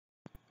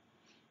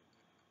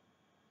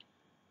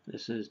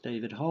This is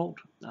David Holt,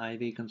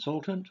 IV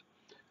consultant.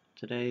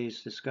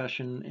 Today's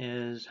discussion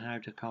is how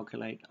to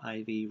calculate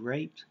IV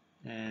rate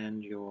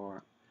and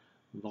your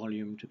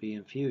volume to be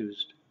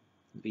infused,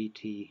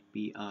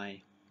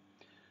 VTBI.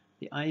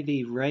 The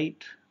IV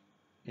rate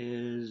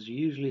is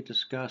usually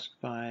discussed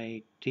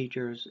by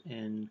teachers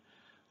in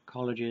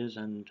colleges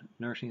and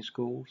nursing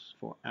schools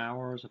for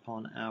hours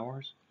upon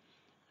hours,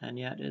 and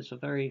yet it's a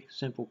very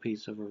simple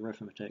piece of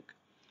arithmetic.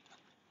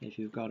 If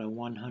you've got a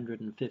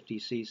 150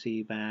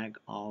 cc bag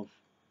of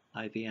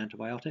IV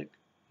antibiotic,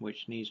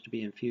 which needs to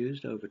be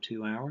infused over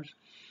 2 hours,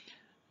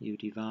 you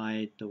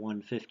divide the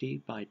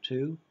 150 by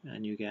 2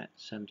 and you get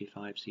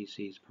 75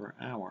 cc's per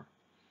hour.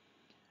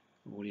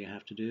 All you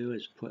have to do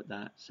is put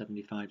that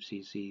 75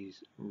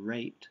 cc's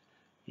rate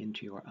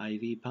into your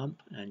IV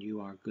pump and you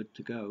are good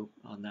to go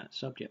on that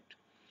subject.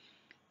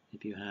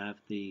 If you have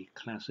the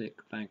classic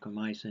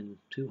vancomycin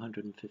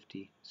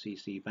 250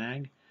 cc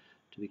bag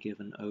to be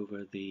given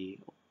over the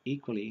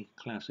equally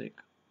classic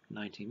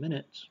 90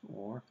 minutes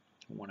or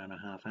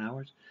 1.5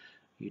 hours,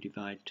 you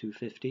divide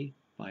 250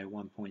 by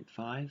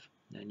 1.5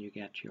 and you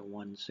get your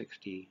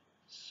 166.6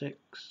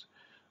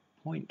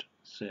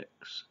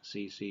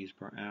 cc's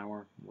per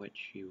hour,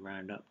 which you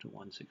round up to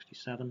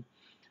 167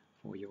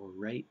 for your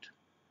rate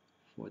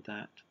for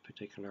that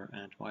particular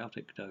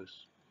antibiotic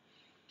dose.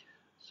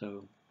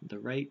 So the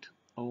rate,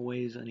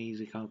 always an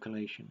easy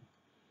calculation.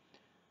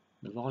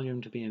 The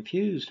volume to be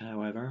infused,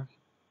 however,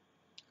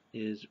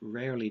 is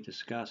rarely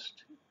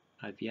discussed.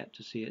 I've yet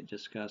to see it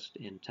discussed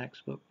in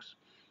textbooks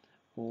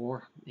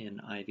or in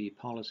IV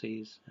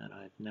policies, and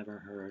I've never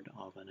heard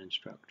of an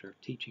instructor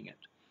teaching it.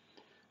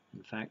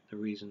 In fact, the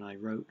reason I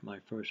wrote my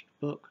first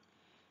book,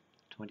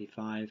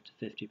 25 to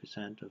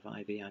 50% of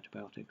IV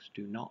antibiotics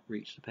do not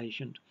reach the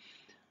patient,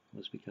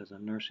 was because a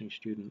nursing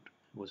student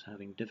was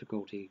having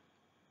difficulty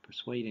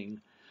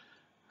persuading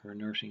her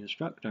nursing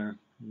instructor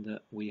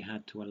that we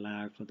had to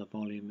allow for the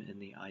volume in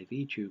the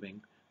IV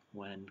tubing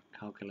when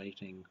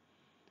calculating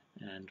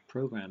and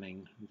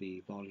programming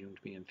the volume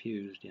to be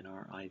infused in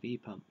our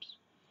IV pumps.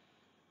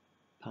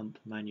 Pump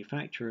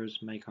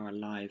manufacturers make our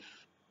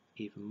life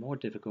even more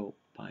difficult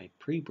by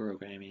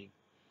pre-programming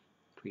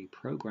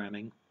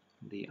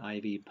the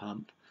IV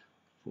pump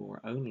for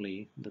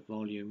only the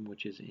volume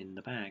which is in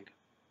the bag.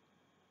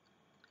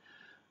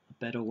 A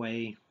better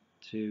way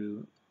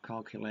to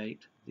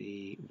calculate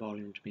the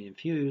volume to be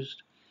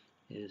infused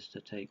is to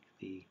take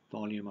the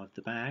volume of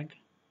the bag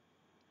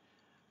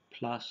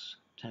plus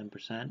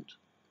 10%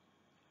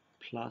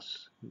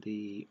 plus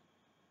the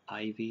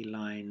IV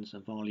line's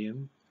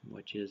volume,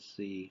 which is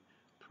the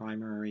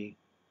primary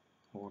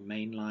or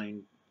main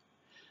line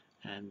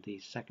and the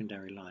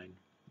secondary line,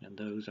 and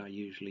those are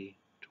usually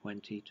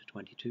 20 to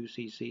 22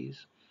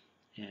 cc's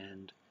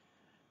and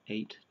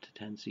 8 to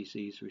 10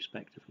 cc's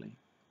respectively.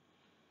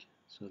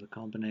 So the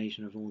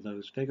combination of all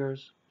those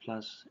figures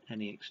plus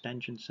any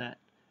extension set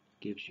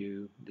gives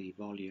you the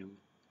volume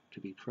to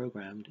be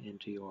programmed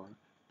into your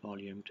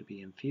volume to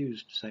be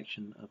infused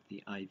section of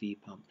the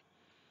IV pump.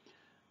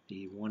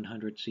 The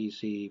 100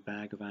 cc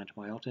bag of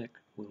antibiotic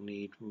will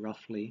need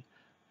roughly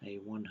a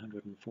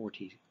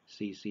 140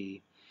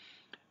 cc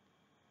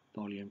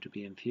volume to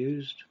be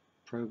infused,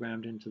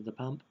 programmed into the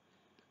pump.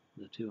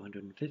 The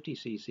 250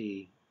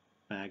 cc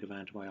bag of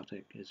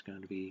antibiotic is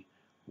going to be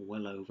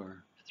well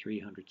over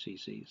 300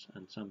 cc's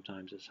and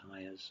sometimes as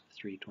high as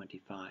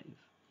 325.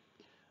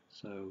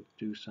 So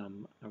do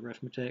some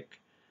arithmetic,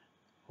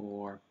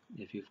 or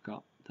if you've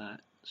got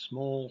that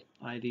small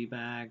IV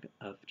bag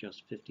of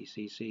just 50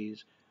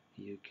 cc's,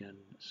 you can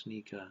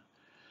sneak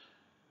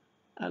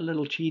a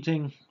little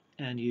cheating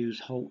and use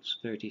Holt's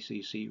 30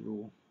 cc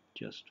rule.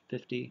 Just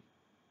 50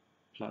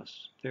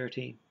 plus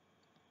 30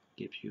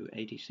 gives you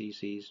 80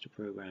 cc's to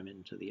program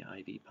into the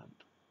IV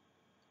pump.